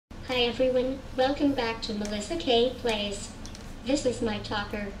Hi everyone, welcome back to MelissaKPlays. This is my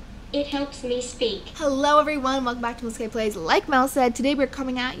talker. It helps me speak. Hello everyone, welcome back to MelissaKPlays. Like Mel said, today we're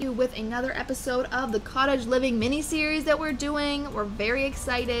coming at you with another episode of the Cottage Living mini-series that we're doing. We're very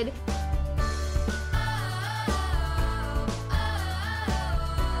excited.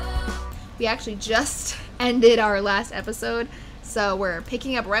 We actually just ended our last episode, so we're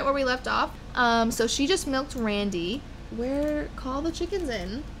picking up right where we left off. So she just milked Randy. Call the chickens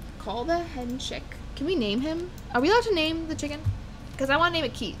in. Call the hen chick. Can we name him? Are we allowed to name the chicken? Because I want to name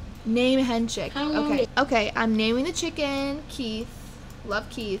it Keith. Name hen chick. Okay, I'm naming the chicken Keith. Love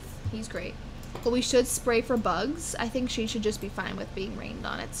Keith. He's great. But we should spray for bugs. I think she should just be fine with being rained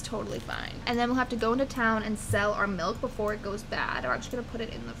on. It's totally fine. And then we'll have to go into town and sell our milk before it goes bad. We're actually going to put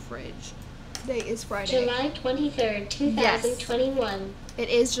it in the fridge. Today is Friday. July 23rd, 2021. Yes. It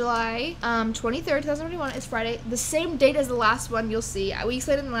is July 23rd, 2021. It's Friday. The same date as the last one, you'll see. We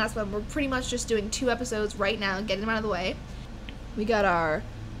explained in the last one. We're pretty much just doing 2 episodes right now, getting them out of the way. We got our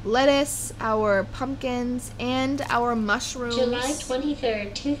lettuce, our pumpkins, and our mushrooms. July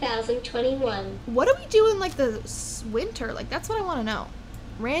 23rd, 2021. What do we do in, like, the winter? Like, that's what I want to know.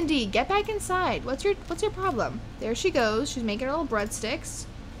 Randy, get back inside. What's your problem? There she goes. She's making her little breadsticks.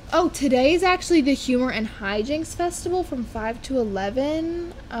 Oh, today is actually the Humor and Hijinks Festival from 5 to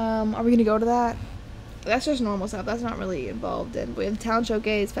 11. Are we going to go to that? That's just normal stuff. That's not really involved in. We have Town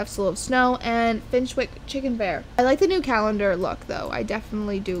Showcase, Festival of Snow, and Finchwick Chicken Fair. I like the new calendar look, though. I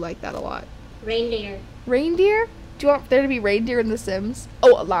definitely do like that a lot. Reindeer. Reindeer? Do you want there to be reindeer in The Sims?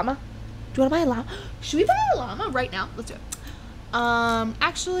 Oh, a llama? Do you want to buy a llama? Should we buy a llama right now? Let's do it.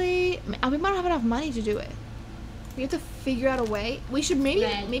 Actually, we might not have enough money to do it. We have to figure out a way. We should maybe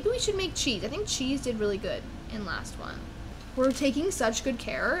we should make cheese. I think cheese did really good in last one. We're taking such good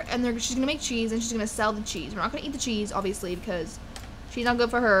care, and she's gonna make cheese and she's gonna sell the cheese. We're not gonna eat the cheese, obviously, because she's not good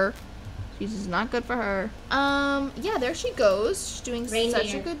for her. Cheese is not good for her. Yeah, there she goes. She's doing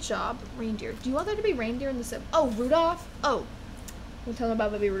such a good job. Reindeer. Do you want there to be reindeer in the sim? Oh, Rudolph. Oh, we'll tell them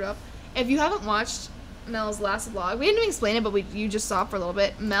about baby Rudolph. If you haven't watched Mel's last vlog, we didn't even explain it, but you just saw it for a little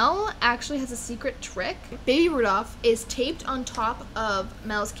bit. Mel actually has a secret trick. Baby Rudolph is taped on top of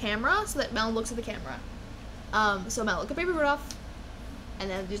Mel's camera so that Mel looks at the camera. So Mel, look at Baby Rudolph, and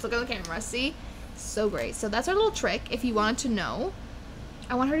then just look at the camera. See? So great. So that's our little trick. If you wanted to know,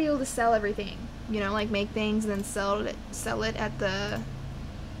 I want her to be able to sell everything. You know, like make things and then sell it at the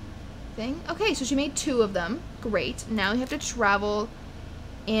thing. Okay, so she made 2 of them. Great. Now we have to travel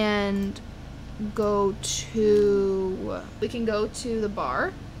and we can go to the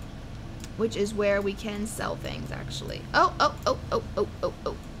bar, which is where we can sell things, actually. Oh.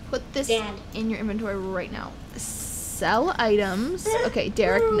 Put this in your inventory right now. Sell items. Okay,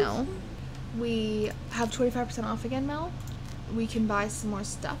 Derek, no. We have 25% off again, Mel. We can buy some more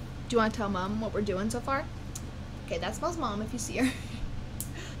stuff. Do you want to tell Mom what we're doing so far? Okay, that's Mel's mom if you see her.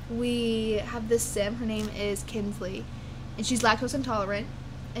 We have this sim. Her name is Kinsley, and she's lactose intolerant.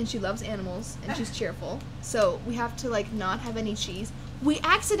 And she loves animals, and she's cheerful. So we have to, like, not have any cheese. We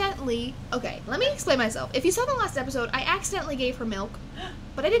accidentally... Okay, let me explain myself. If you saw the last episode, I accidentally gave her milk,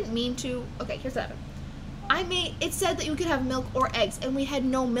 but I didn't mean to. Okay, here's what happened. It said that you could have milk or eggs, and we had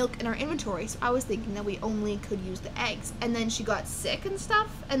no milk in our inventory, so I was thinking that we only could use the eggs. And then she got sick and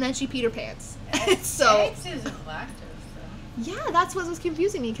stuff, and then she peed her pants. So eggs isn't lactose. Yeah, that's what was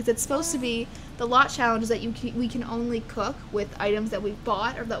confusing me, because it's supposed to be the lot challenge is that we can only cook with items that we've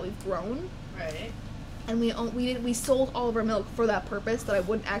bought or that we've grown. Right. And we sold all of our milk for that purpose, that I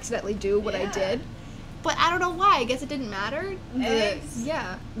wouldn't accidentally do what I did. But I don't know why. I guess it didn't matter. Eggs.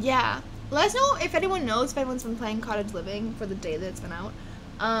 Yeah. Let us know if anyone knows, if anyone's been playing Cottage Living for the day that it's been out.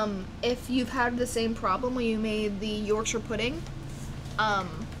 If you've had the same problem when you made the Yorkshire pudding.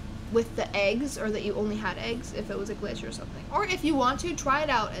 With the eggs, or that you only had eggs if it was a glitch or something. Or if you want to, try it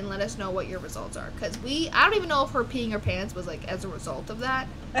out and let us know what your results are. Because I don't even know if her peeing her pants was like as a result of that,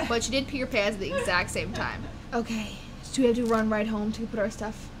 but she did pee her pants at the exact same time. Okay, so we have to run right home to put our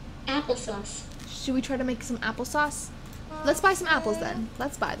stuff. Applesauce. Should we try to make some applesauce? Let's buy some apples then.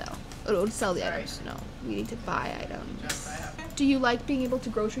 Let's buy though. Oh, to sell the items. No, we need to buy items. Do you like being able to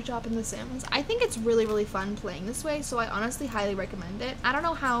grocery shop in The Sims? I think it's really, really fun playing this way, so I honestly highly recommend it. I don't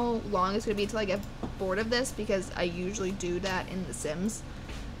know how long it's going to be until I get bored of this, because I usually do that in The Sims.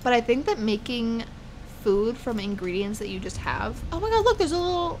 But I think that making food from ingredients that you just have... Oh my god, look, there's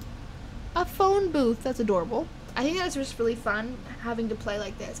a phone booth. That's adorable. I think that's just really fun having to play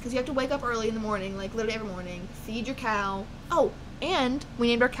like this, because you have to wake up early in the morning, like literally every morning, feed your cow. Oh, and we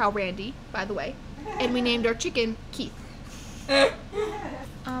named our cow Randy, by the way. And we named our chicken Keith.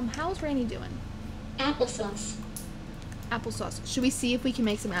 How's Randy doing? Applesauce. Applesauce. Should we see if we can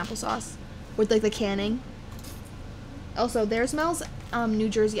make some applesauce with like the canning? Also, there's Mel's New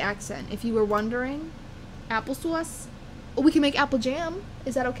Jersey accent. If you were wondering, applesauce. Oh, we can make apple jam.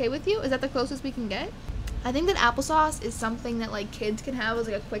 Is that okay with you? Is that the closest we can get? I think that applesauce is something that like kids can have as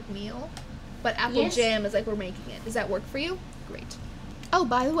like a quick meal, but apple jam is like we're making it. Does that work for you? Great. Oh,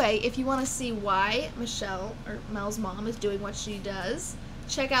 by the way, if you want to see why Michelle or Mel's mom is doing what she does,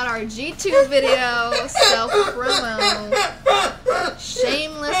 check out our G2 video, self-promo.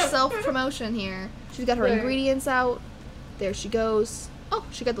 Shameless self-promotion here. She's got her ingredients out. There she goes. Oh,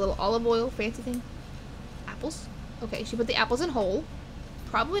 she got the little olive oil fancy thing. Apples. Okay, she put the apples in whole.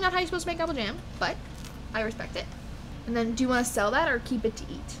 Probably not how you're supposed to make apple jam, but I respect it. And then do you want to sell that or keep it to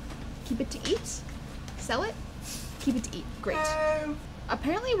eat? Keep it to eat? Sell it? Keep it to eat. Great.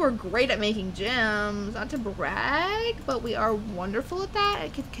 Apparently we're great at making jams. Not to brag, but we are wonderful at that.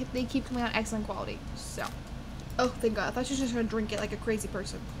 They keep coming out excellent quality. So, oh, thank God. I thought she was just going to drink it like a crazy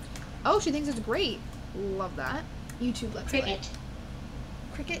person. Oh, she thinks it's great. Love that. YouTube Let's Play. Cricket.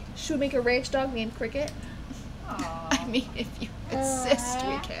 Cricket? Should we make a ranch dog named Cricket? I mean, if you insist,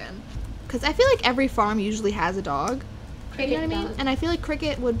 we can. Because I feel like every farm usually has a dog. Cricket, you know what I mean? dog. And I feel like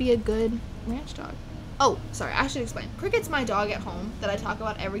Cricket would be a good ranch dog. Oh, sorry, I should explain. Cricket's my dog at home that I talk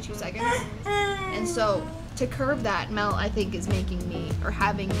about every 2 seconds. And so, to curb that, Mel, I think, is making me, or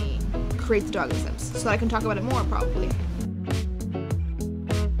having me, create the dog in Sims. So that I can talk about it more, probably.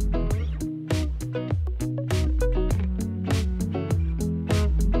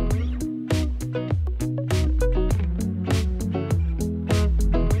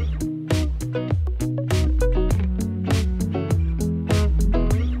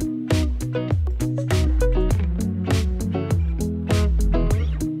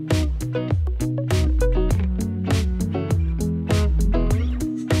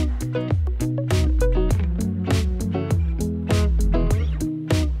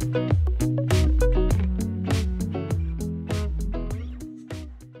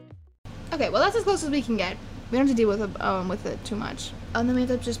 Okay, well that's as close as we can get. We don't have to deal with it too much. And then we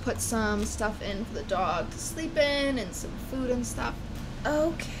have to just put some stuff in for the dog to sleep in and some food and stuff.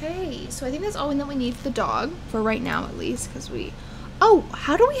 Okay, so I think that's all that we need for the dog, for right now at least, because we... Oh,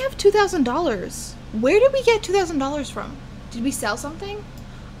 how do we have $2,000? Where did we get $2,000 from? Did we sell something?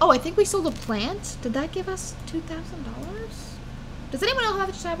 Oh, I think we sold a plant. Did that give us $2,000? Does anyone know how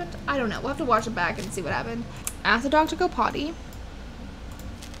that just happened? I don't know. We'll have to watch it back and see what happened. Ask the dog to go potty.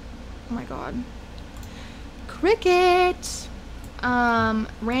 Oh my God. Cricket.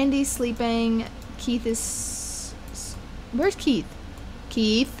 Randy's sleeping. Keith is... Where's Keith?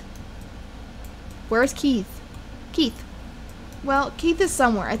 Keith? Where's Keith? Keith. Well, Keith is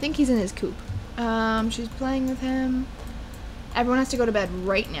somewhere. I think he's in his coop. She's playing with him. Everyone has to go to bed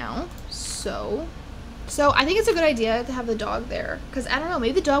right now. So I think it's a good idea to have the dog there. Because, I don't know,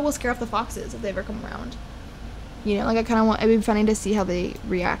 maybe the dog will scare off the foxes if they ever come around. You know, like I kind of want, it'd be funny to see how they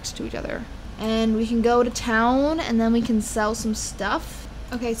react to each other. And we can go to town and then we can sell some stuff.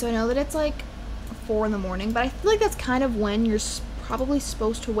 Okay, so I know that it's like 4 in the morning, but I feel like that's kind of when you're probably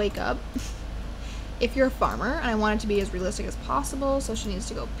supposed to wake up. If you're a farmer, and I want it to be as realistic as possible, so she needs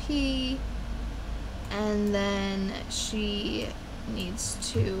to go pee. And then she needs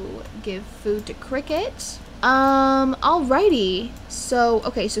to give food to Cricket. Alrighty. So,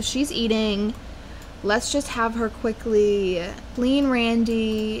 okay, so she's eating. Let's just have her quickly clean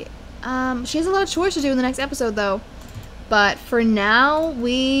Randy. She has a lot of chores to do in the next episode, though. But for now,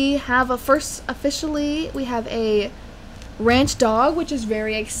 we have officially, we have a ranch dog, which is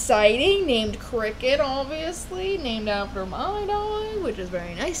very exciting, named Cricket, obviously, named after my dog, which is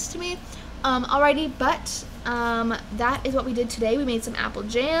very nice to me. Alrighty, but that is what we did today. We made some apple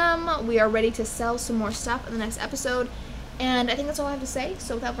jam. We are ready to sell some more stuff in the next episode. And I think that's all I have to say.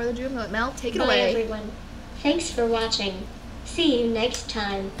 So without further ado, I'm going to let Mel take it away. Bye, everyone. Thanks for watching. See you next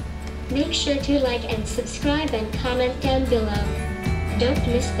time. Make sure to like and subscribe and comment down below. Don't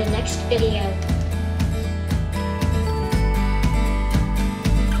miss the next video.